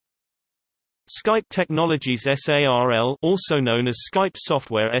Skype Technologies SARL, also known as Skype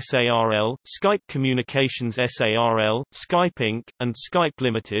Software SARL, Skype Communications SARL, Skype Inc., and Skype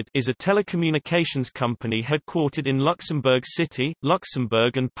Limited, is a telecommunications company headquartered in Luxembourg City,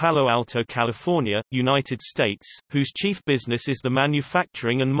 Luxembourg and Palo Alto, California, United States, whose chief business is the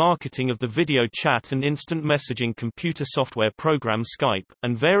manufacturing and marketing of the video chat and instant messaging computer software program Skype,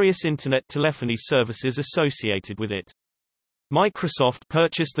 and various Internet telephony services associated with it. Microsoft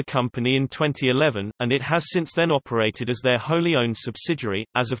purchased the company in 2011, and it has since then operated as their wholly owned subsidiary.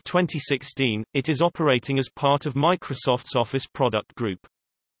 As of 2016, it is operating as part of Microsoft's Office product group.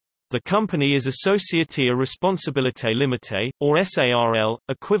 The company is a Société à Responsabilité Limitée, or SARL,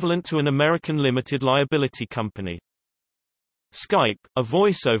 equivalent to an American limited liability company. Skype, a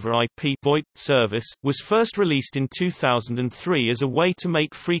voice-over-IP (VoIP) service, was first released in 2003 as a way to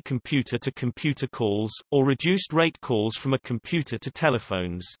make free computer-to-computer calls, or reduced-rate calls from a computer to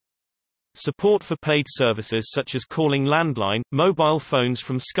telephones. Support for paid services such as calling landline, mobile phones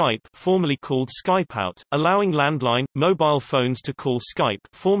from Skype, formerly called Skype Out, allowing landline, mobile phones to call Skype,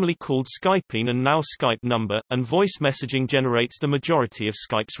 formerly called Skyping and now Skype Number, and voice messaging generates the majority of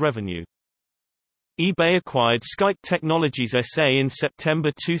Skype's revenue. eBay acquired Skype Technologies SA in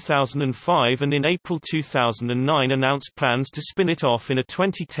September 2005 and in April 2009 announced plans to spin it off in a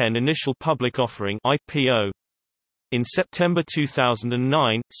 2010 initial public offering (IPO). In September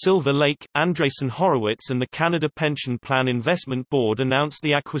 2009, Silver Lake, Andreessen Horowitz and the Canada Pension Plan Investment Board announced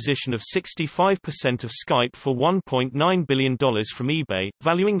the acquisition of 65% of Skype for $1.9 billion from eBay,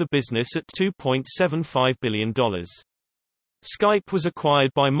 valuing the business at $2.75 billion. Skype was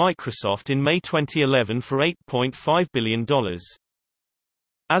acquired by Microsoft in May 2011 for $8.5 billion.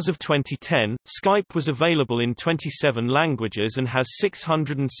 As of 2010, Skype was available in 27 languages and has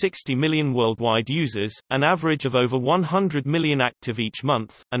 660 million worldwide users, an average of over 100 million active each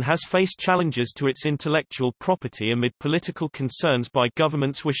month, and has faced challenges to its intellectual property amid political concerns by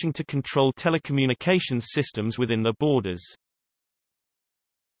governments wishing to control telecommunications systems within their borders.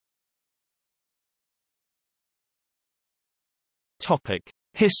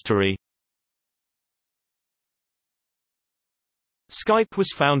 History. Skype was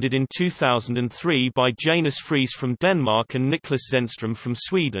founded in 2003 by Janus Friis from Denmark and Niklas Zennström from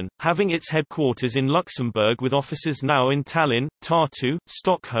Sweden, having its headquarters in Luxembourg with offices now in Tallinn, Tartu,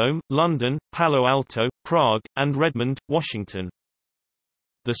 Stockholm, London, Palo Alto, Prague, and Redmond, Washington.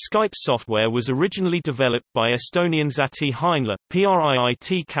 The Skype software was originally developed by Estonians Ati Heinla,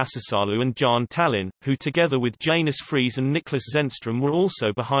 Priit Kasasalu and Jaan Tallinn, who together with Janus Friis and Niklas Zennström were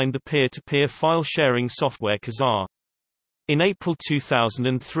also behind the peer-to-peer file-sharing software Kazaa. In April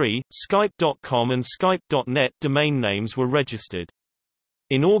 2003, Skype.com and Skype.net domain names were registered.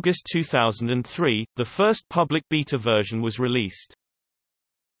 In August 2003, the first public beta version was released.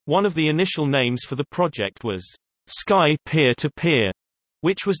 One of the initial names for the project was Sky Peer-to-Peer,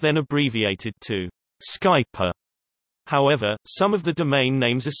 which was then abbreviated to Skyper. However, some of the domain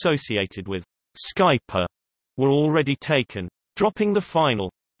names associated with Skyper were already taken. Dropping the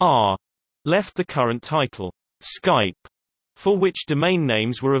final R left the current title, Skype, for which domain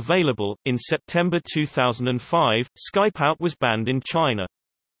names were available. In September 2005, Skype Out was banned in China.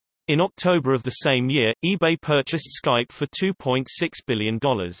 In October of the same year, eBay purchased Skype for $2.6 billion.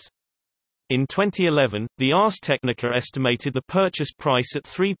 In 2011, the Ars Technica estimated the purchase price at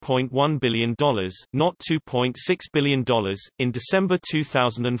 $3.1 billion, not $2.6 billion. In December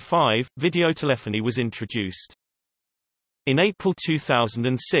 2005, videotelephony was introduced. In April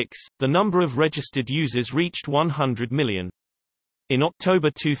 2006, the number of registered users reached 100 million. In October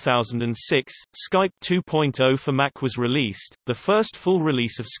 2006, Skype 2.0 for Mac was released, the first full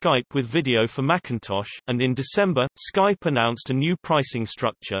release of Skype with video for Macintosh, and in December, Skype announced a new pricing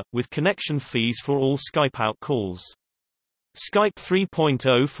structure, with connection fees for all Skype Out calls. Skype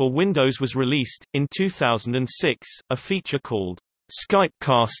 3.0 for Windows was released. In 2006, a feature called Skype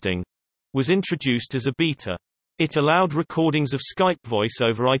Casting was introduced as a beta. It allowed recordings of Skype voice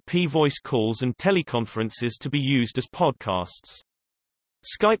over IP voice calls and teleconferences to be used as podcasts.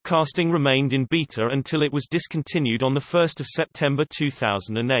 Skypecasting remained in beta until it was discontinued on 1 September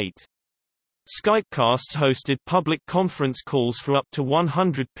 2008. Skypecasts hosted public conference calls for up to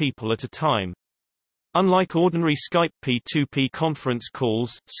 100 people at a time. Unlike ordinary Skype P2P conference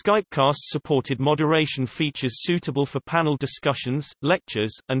calls, Skypecasts supported moderation features suitable for panel discussions,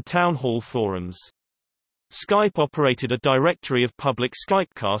 lectures, and town hall forums. Skype operated a directory of public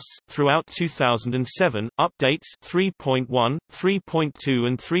Skypecasts throughout 2007. Updates 3.1, 3.2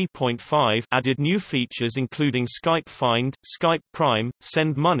 and 3.5 added new features including Skype Find, Skype Prime,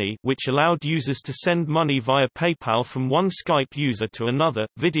 Send Money, which allowed users to send money via PayPal from one Skype user to another,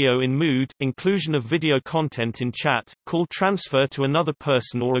 video in mood, inclusion of video content in chat, call transfer to another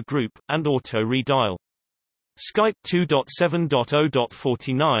person or a group, and auto redial. Skype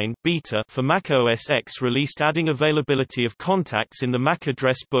 2.7.0.49 beta for Mac OS X released adding availability of contacts in the Mac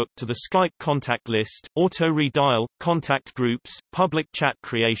address book to the Skype contact list, auto redial, contact groups, public chat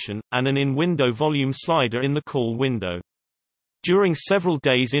creation, and an in-window volume slider in the call window. During several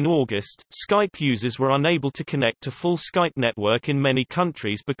days in August, Skype users were unable to connect to full Skype network in many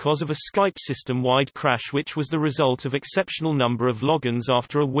countries because of a Skype system-wide crash which was the result of exceptional number of logins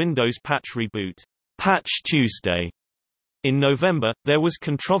after a Windows patch reboot. Patch Tuesday. In November, there was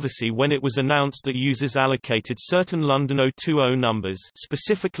controversy when it was announced that users allocated certain London 020 numbers,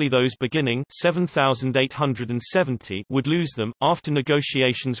 specifically those beginning 7870, would lose them. After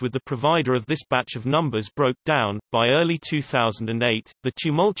negotiations with the provider of this batch of numbers broke down, by early 2008, the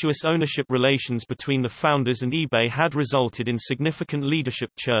tumultuous ownership relations between the founders and eBay had resulted in significant leadership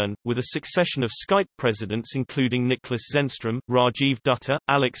churn, with a succession of Skype presidents including Nicholas Zenstrom, Rajiv Dutta,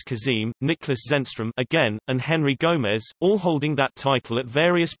 Alex Kazim, Nicholas Zenstrom again, and Henry Gomez, all holding that title at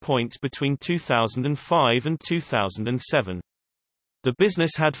various points between 2005 and 2007. The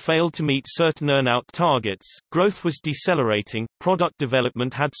business had failed to meet certain earn-out targets, growth was decelerating, product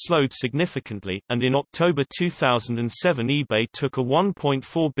development had slowed significantly, and in October 2007 eBay took a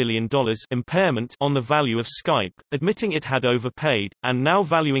 $1.4 billion impairment on the value of Skype, admitting it had overpaid, and now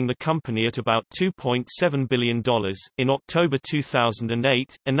valuing the company at about $2.7 billion. In October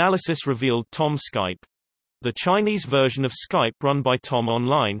 2008, analysis revealed Tom Skype, the Chinese version of Skype run by Tom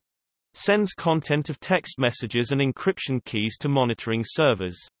Online, sends content of text messages and encryption keys to monitoring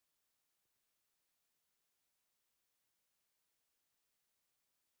servers.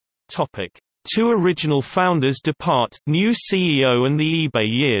 Topic: Two original founders depart, new CEO and the eBay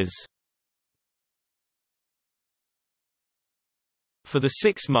years. For the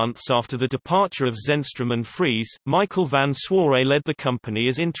 6 months after the departure of Zenstrom and Fries, Michael Van Swore led the company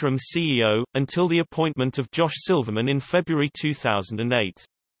as interim CEO, until the appointment of Josh Silverman in February 2008.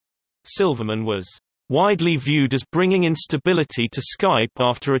 Silverman was widely viewed as bringing instability to Skype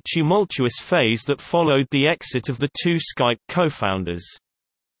after a tumultuous phase that followed the exit of the two Skype co-founders.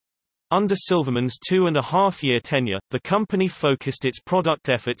 Under Silverman's 2.5-year tenure, the company focused its product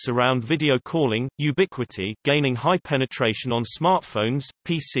efforts around video calling, ubiquity, gaining high penetration on smartphones,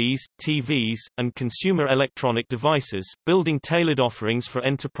 PCs, TVs, and consumer electronic devices, building tailored offerings for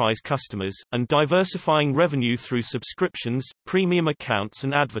enterprise customers, and diversifying revenue through subscriptions, premium accounts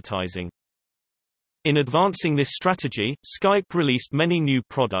and advertising. In advancing this strategy, Skype released many new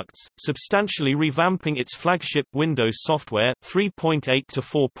products, substantially revamping its flagship Windows software 3.8 to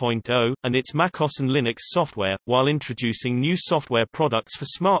 4.0, and its macOS and Linux software, while introducing new software products for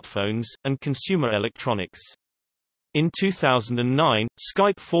smartphones, and consumer electronics. In 2009,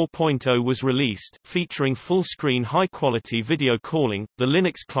 Skype 4.0 was released, featuring full-screen high-quality video calling, the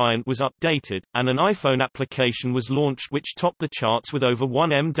Linux client was updated, and an iPhone application was launched which topped the charts with over 1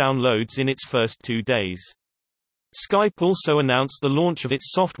 million downloads in its first 2 days. Skype also announced the launch of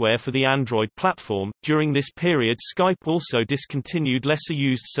its software for the Android platform. During this period, Skype also discontinued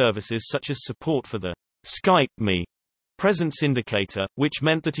lesser-used services such as support for the Skype Me presence indicator, which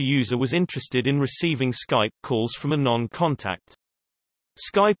meant that a user was interested in receiving Skype calls from a non-contact.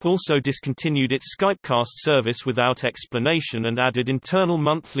 Skype also discontinued its Skypecast service without explanation and added internal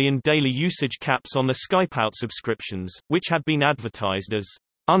monthly and daily usage caps on the Skype Out subscriptions, which had been advertised as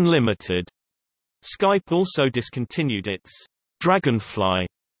unlimited. Skype also discontinued its Dragonfly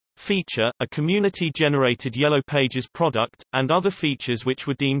feature, a community-generated Yellow Pages product, and other features which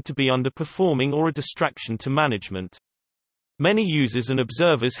were deemed to be underperforming or a distraction to management. Many users and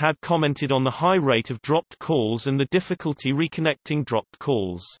observers had commented on the high rate of dropped calls and the difficulty reconnecting dropped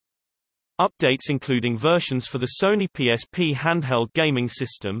calls. Updates including versions for the Sony PSP handheld gaming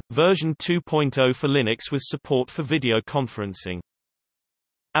system, version 2.0 for Linux with support for video conferencing.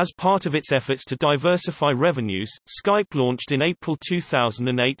 As part of its efforts to diversify revenues, Skype launched in April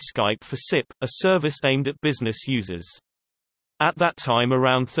 2008 Skype for SIP, a service aimed at business users. At that time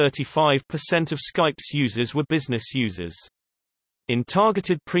around 35% of Skype's users were business users. In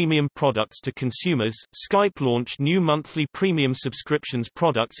targeted premium products to consumers, Skype launched new monthly premium subscriptions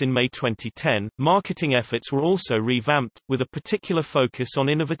products in May 2010. Marketing efforts were also revamped, with a particular focus on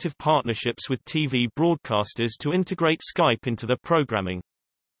innovative partnerships with TV broadcasters to integrate Skype into their programming.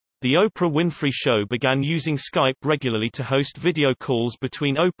 The Oprah Winfrey Show began using Skype regularly to host video calls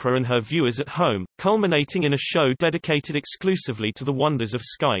between Oprah and her viewers at home, culminating in a show dedicated exclusively to the wonders of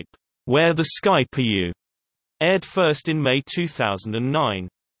Skype. Where the Skype Are You? Aired first in May 2009.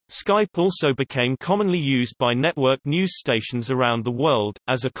 Skype also became commonly used by network news stations around the world,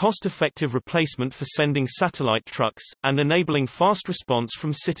 as a cost-effective replacement for sending satellite trucks, and enabling fast response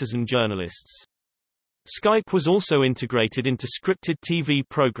from citizen journalists. Skype was also integrated into scripted TV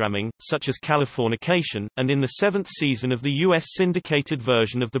programming, such as Californication, and in the seventh season of the U.S. syndicated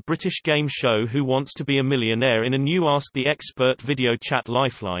version of the British game show Who Wants to Be a Millionaire in a new Ask the Expert video chat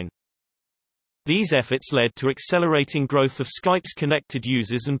lifeline. These efforts led to accelerating growth of Skype's connected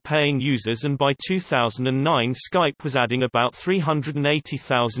users and paying users, and by 2009 Skype was adding about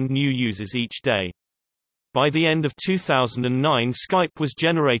 380,000 new users each day. By the end of 2009, Skype was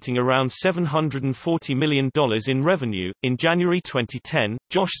generating around $740 million in revenue. In January 2010,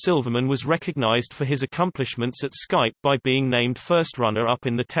 Josh Silverman was recognized for his accomplishments at Skype by being named first runner-up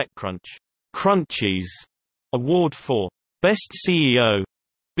in the TechCrunch's award for Best CEO,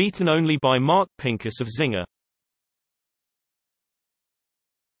 beaten only by Mark Pincus of Zynga.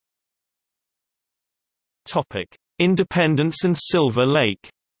 Topic: Independence and Silver Lake.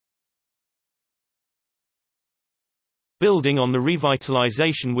 Building on the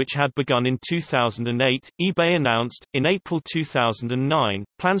revitalization which had begun in 2008, eBay announced, in April 2009,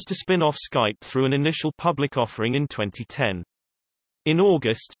 plans to spin off Skype through an initial public offering in 2010. In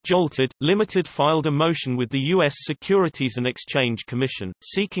August, Jolted Limited filed a motion with the U.S. Securities and Exchange Commission,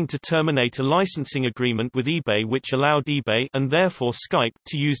 seeking to terminate a licensing agreement with eBay which allowed eBay and therefore Skype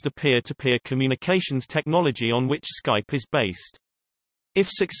to use the peer-to-peer communications technology on which Skype is based. If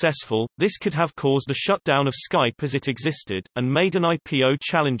successful, this could have caused a shutdown of Skype as it existed, and made an IPO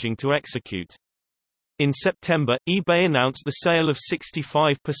challenging to execute. In September, eBay announced the sale of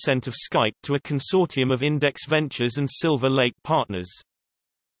 65% of Skype to a consortium of Index Ventures and Silver Lake Partners.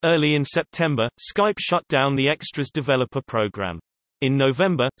 Early in September, Skype shut down the Extras developer program. In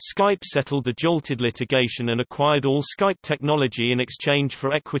November, Skype settled the Jolted litigation and acquired all Skype technology in exchange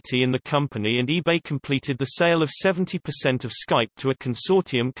for equity in the company, and eBay completed the sale of 70% of Skype to a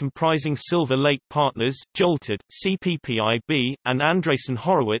consortium comprising Silver Lake Partners, Jolted, CPPIB, and Andreessen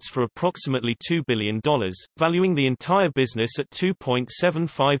Horowitz for approximately $2 billion, valuing the entire business at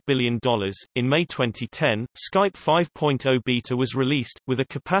 $2.75 billion. In May 2010, Skype 5.0 beta was released, with a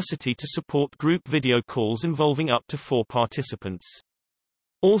capacity to support group video calls involving up to 4 participants.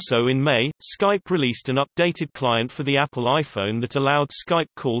 Also in May, Skype released an updated client for the Apple iPhone that allowed Skype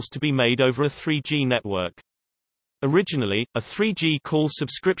calls to be made over a 3G network. Originally, a 3G call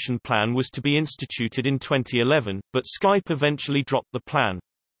subscription plan was to be instituted in 2011, but Skype eventually dropped the plan.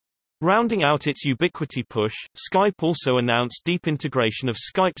 Rounding out its ubiquity push, Skype also announced deep integration of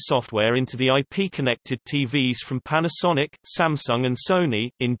Skype software into the IP-connected TVs from Panasonic, Samsung and Sony.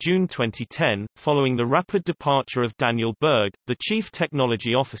 In June 2010, following the rapid departure of Daniel Berg, the Chief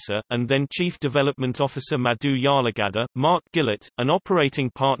Technology Officer, and then Chief Development Officer Madhu Yarlagadda, Mark Gillett, an operating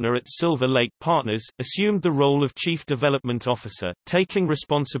partner at Silver Lake Partners, assumed the role of Chief Development Officer, taking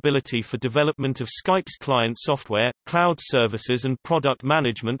responsibility for development of Skype's client software, cloud services and product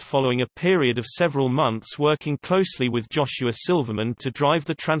management following a period of several months working closely with Joshua Silverman to drive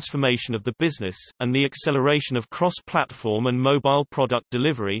the transformation of the business, and the acceleration of cross-platform and mobile product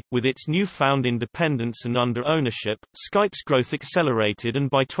delivery. With its newfound independence and under ownership, Skype's growth accelerated, and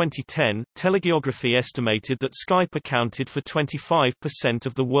by 2010, Telegeography estimated that Skype accounted for 25%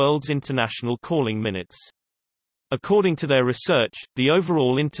 of the world's international calling minutes. According to their research, the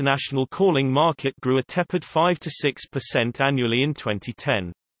overall international calling market grew a tepid 5 to 6% annually in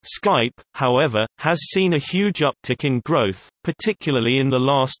 2010. Skype, however, has seen a huge uptick in growth, particularly in the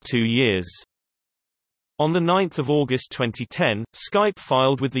last 2 years. On 9 August 2010, Skype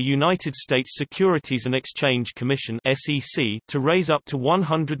filed with the United States Securities and Exchange Commission (SEC) to raise up to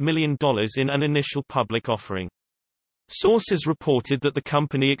 $100 million in an initial public offering. Sources reported that the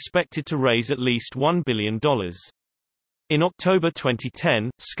company expected to raise at least $1 billion. In October 2010,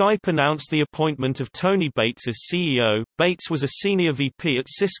 Skype announced the appointment of Tony Bates as CEO. Bates was a senior VP at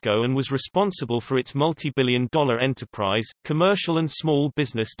Cisco and was responsible for its multi-billion-dollar enterprise, commercial and small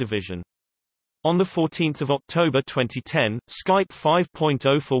business division. On 14 October 2010, Skype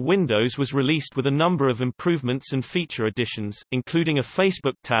 5.0 for Windows was released with a number of improvements and feature additions, including a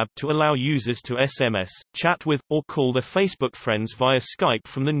Facebook tab to allow users to SMS, chat with, or call their Facebook friends via Skype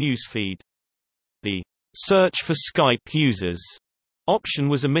from the news feed. The "Search for Skype users" option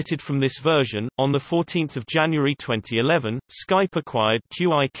was omitted from this version. On 14 January 2011, Skype acquired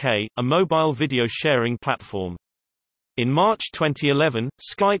QIK, a mobile video sharing platform. In March 2011,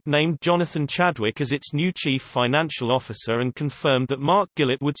 Skype named Jonathan Chadwick as its new Chief Financial Officer and confirmed that Mark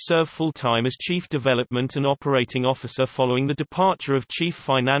Gillett would serve full-time as Chief Development and Operating Officer following the departure of Chief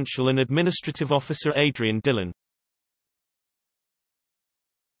Financial and Administrative Officer Adrian Dillon.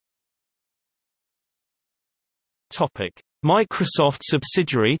 Microsoft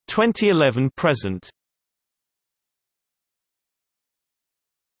subsidiary 2011-present.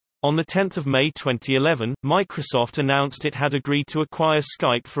 On 10 May 2011, Microsoft announced it had agreed to acquire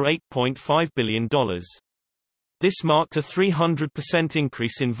Skype for $8.5 billion. This marked a 300%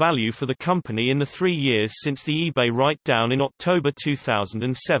 increase in value for the company in the 3 years since the eBay write-down in October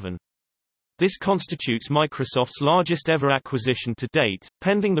 2007. This constitutes Microsoft's largest ever acquisition to date,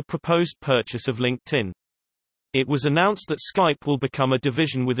 pending the proposed purchase of LinkedIn. It was announced that Skype will become a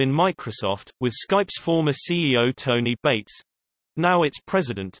division within Microsoft, with Skype's former CEO Tony Bates, now its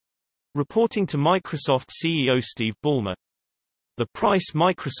president, reporting to Microsoft CEO Steve Ballmer. The price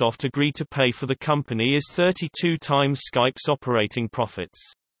Microsoft agreed to pay for the company is 32 times Skype's operating profits.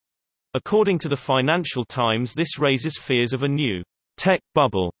 According to the Financial Times, this raises fears of a new tech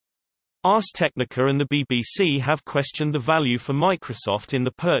bubble. Ars Technica and the BBC have questioned the value for Microsoft in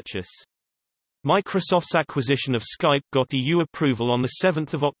the purchase. Microsoft's acquisition of Skype got EU approval on 7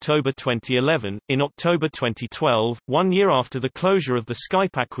 October 2011. In October 2012, 1 year after the closure of the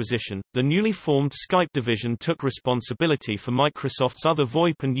Skype acquisition, the newly formed Skype division took responsibility for Microsoft's other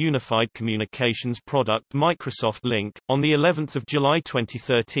VoIP and unified communications product Microsoft Link. On the 11th of July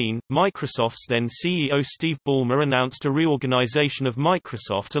 2013, Microsoft's then CEO Steve Ballmer announced a reorganization of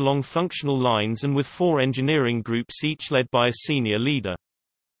Microsoft along functional lines and with 4 engineering groups each led by a senior leader.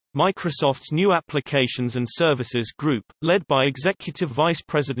 Microsoft's new Applications and Services Group, led by Executive Vice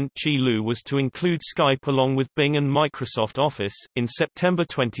President Chi Lu, was to include Skype along with Bing and Microsoft Office. In September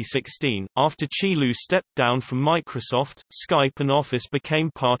 2016, after Chi Lu stepped down from Microsoft, Skype and Office became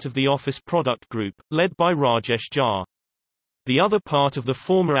part of the Office Product Group, led by Rajesh Jha. The other part of the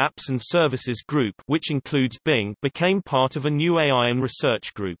former Apps and Services Group, which includes Bing, became part of a new AI and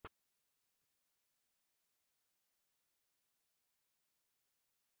Research Group.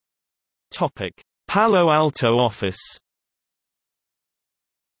 Palo Alto office.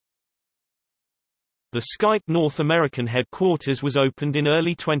 The Skype North American headquarters was opened in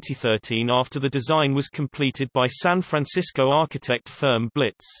early 2013 after the design was completed by San Francisco architect firm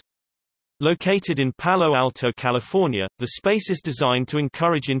Blitz. Located in Palo Alto, California, the space is designed to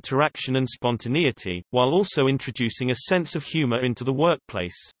encourage interaction and spontaneity, while also introducing a sense of humor into the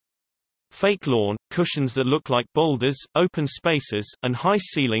workplace. Fake lawn, cushions that look like boulders, open spaces, and high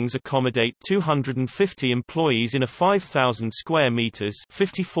ceilings accommodate 250 employees in a 5,000 square meters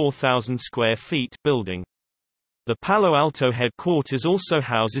 (54,000 square feet) building. The Palo Alto headquarters also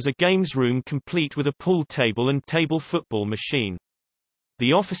houses a games room complete with a pool table and table football machine.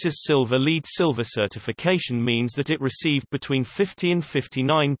 The office's Silver LEED Silver certification means that it received between 50 and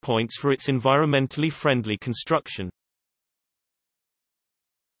 59 points for its environmentally friendly construction.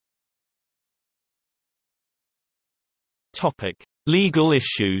 Legal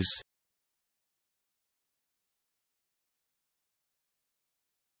issues.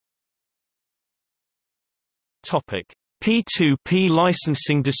 P2P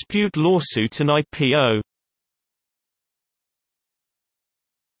licensing dispute lawsuit and IPO.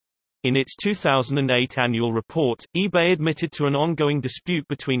 In its 2008 annual report, eBay admitted to an ongoing dispute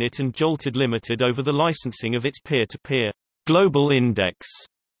between it and Jolted Limited over the licensing of its peer-to-peer global index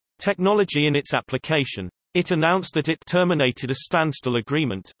technology in its application. It announced that it terminated a standstill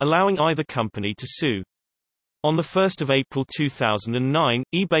agreement, allowing either company to sue. On 1 April 2009,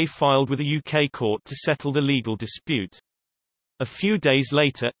 eBay filed with a UK court to settle the legal dispute. A few days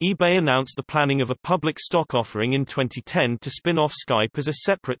later, eBay announced the planning of a public stock offering in 2010 to spin off Skype as a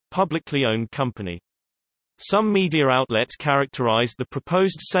separate, publicly owned company. Some media outlets characterized the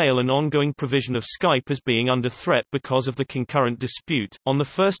proposed sale and ongoing provision of Skype as being under threat because of the concurrent dispute. On 1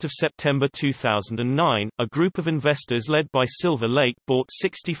 September 2009, a group of investors led by Silver Lake bought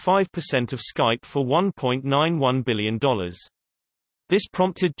 65% of Skype for $1.91 billion. This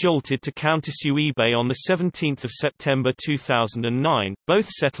prompted Jolted to countersue eBay on 17 September 2009. Both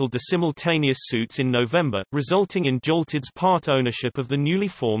settled the simultaneous suits in November, resulting in Jolted's part ownership of the newly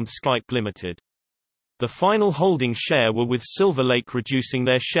formed Skype Limited. The final holding share were with Silver Lake reducing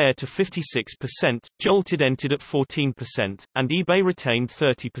their share to 56%, Jolted entered at 14%, and eBay retained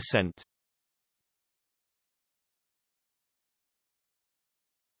 30%.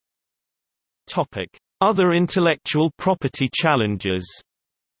 Other intellectual property challenges.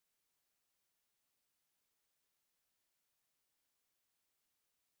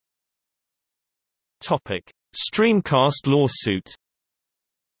 Streamcast lawsuit.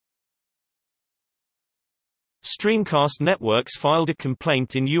 Streamcast Networks filed a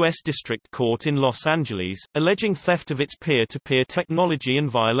complaint in U.S. District Court in Los Angeles, alleging theft of its peer-to-peer technology and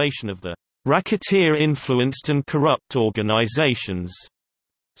violation of the Racketeer-Influenced and Corrupt Organizations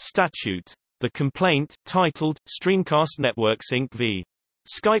statute. The complaint, titled, Streamcast Networks Inc. v.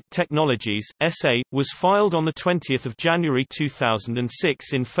 Skype Technologies, S.A., was filed on 20 January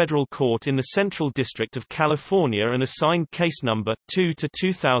 2006 in federal court in the Central District of California and assigned case number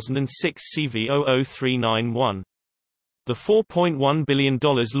 2-2006 CV00391. The $4.1 billion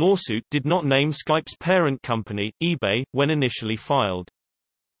lawsuit did not name Skype's parent company, eBay, when initially filed.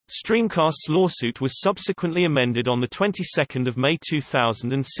 Streamcast's lawsuit was subsequently amended on the 22nd of May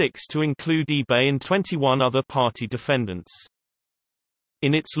 2006 to include eBay and 21 other party defendants.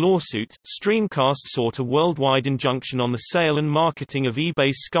 In its lawsuit, Streamcast sought a worldwide injunction on the sale and marketing of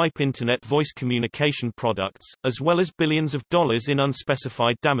eBay's Skype Internet voice communication products, as well as billions of dollars in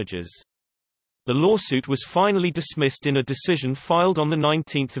unspecified damages. The lawsuit was finally dismissed in a decision filed on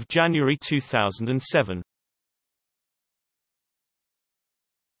 19 January 2007.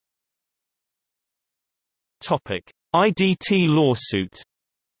 IDT lawsuit.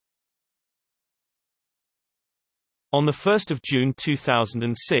 On 1 June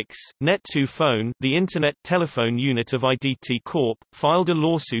 2006, Net2 Phone, the Internet telephone unit of IDT Corp., filed a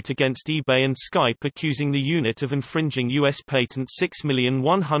lawsuit against eBay and Skype accusing the unit of infringing U.S. Patent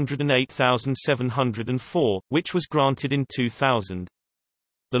 6,108,704, which was granted in 2000.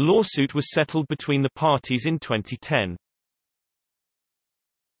 The lawsuit was settled between the parties in 2010.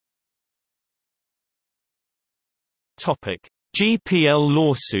 GPL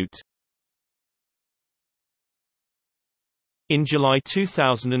lawsuit. In July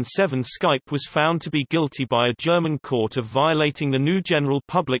 2007, Skype was found to be guilty by a German court of violating the new general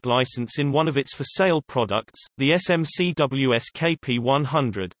public license in one of its for-sale products, the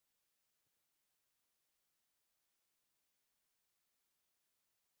SMCWS-KP100.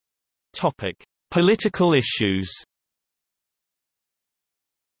 Political issues.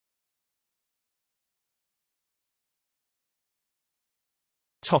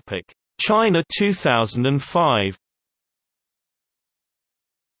 China 2005.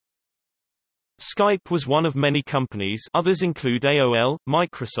 Skype was one of many companies, others include AOL,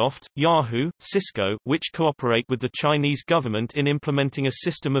 Microsoft, Yahoo, Cisco, which cooperate with the Chinese government in implementing a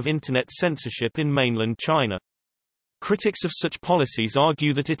system of Internet censorship in mainland China. Critics of such policies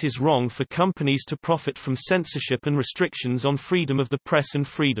argue that it is wrong for companies to profit from censorship and restrictions on freedom of the press and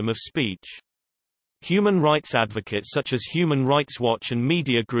freedom of speech. Human rights advocates such as Human Rights Watch and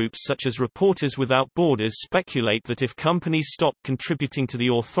media groups such as Reporters Without Borders speculate that if companies stop contributing to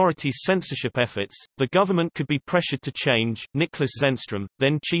the authorities' censorship efforts, the government could be pressured to change. Nicholas Zenstrom,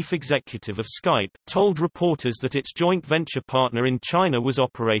 then chief executive of Skype, told reporters that its joint venture partner in China was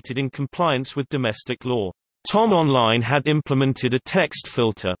operated in compliance with domestic law. Tom Online had implemented a text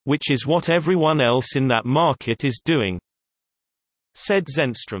filter, which is what everyone else in that market is doing, said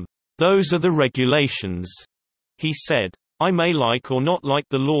Zenstrom. Those are the regulations, he said. I may like or not like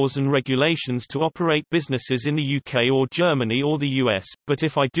the laws and regulations to operate businesses in the UK or Germany or the US, but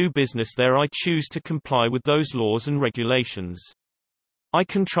if I do business there I choose to comply with those laws and regulations. I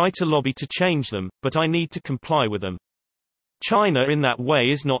can try to lobby to change them, but I need to comply with them. China in that way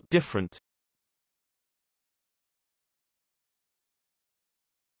is not different.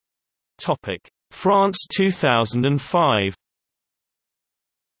 France 2005.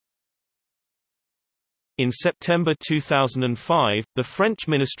 In September 2005, the French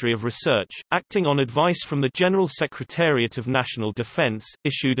Ministry of Research, acting on advice from the General Secretariat of National Defense,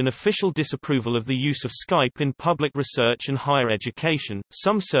 issued an official disapproval of the use of Skype in public research and higher education.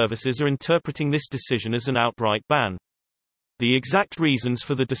 Some services are interpreting this decision as an outright ban. The exact reasons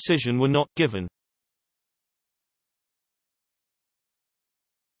for the decision were not given.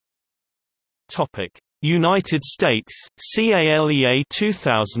 United States, CALEA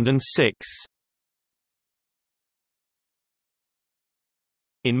 2006.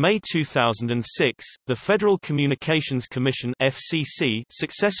 In May 2006, the Federal Communications Commission (FCC)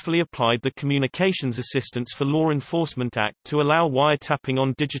 successfully applied the Communications Assistance for Law Enforcement Act to allow wiretapping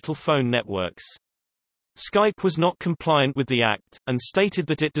on digital phone networks. Skype was not compliant with the act, and stated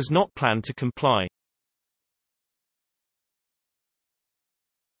that it does not plan to comply.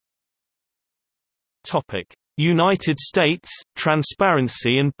 United States,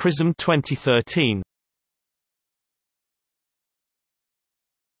 Transparency and PRISM 2013.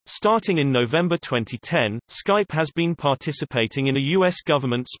 Starting in November 2010, Skype has been participating in a U.S.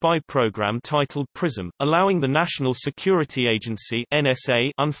 government spy program titled PRISM, allowing the National Security Agency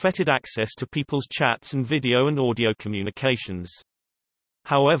 (NSA) unfettered access to people's chats and video and audio communications.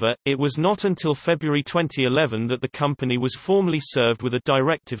 However, it was not until February 2011 that the company was formally served with a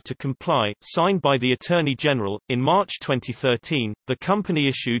directive to comply, signed by the Attorney General. In March 2013, the company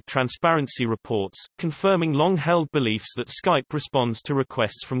issued transparency reports, confirming long-held beliefs that Skype responds to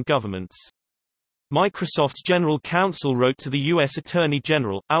requests from governments. Microsoft's General Counsel wrote to the U.S. Attorney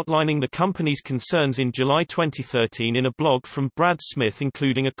General, outlining the company's concerns in July 2013 in a blog from Brad Smith,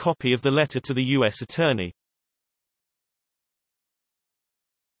 including a copy of the letter to the U.S. Attorney.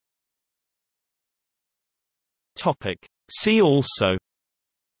 See also: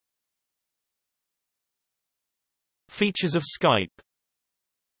 Features of Skype.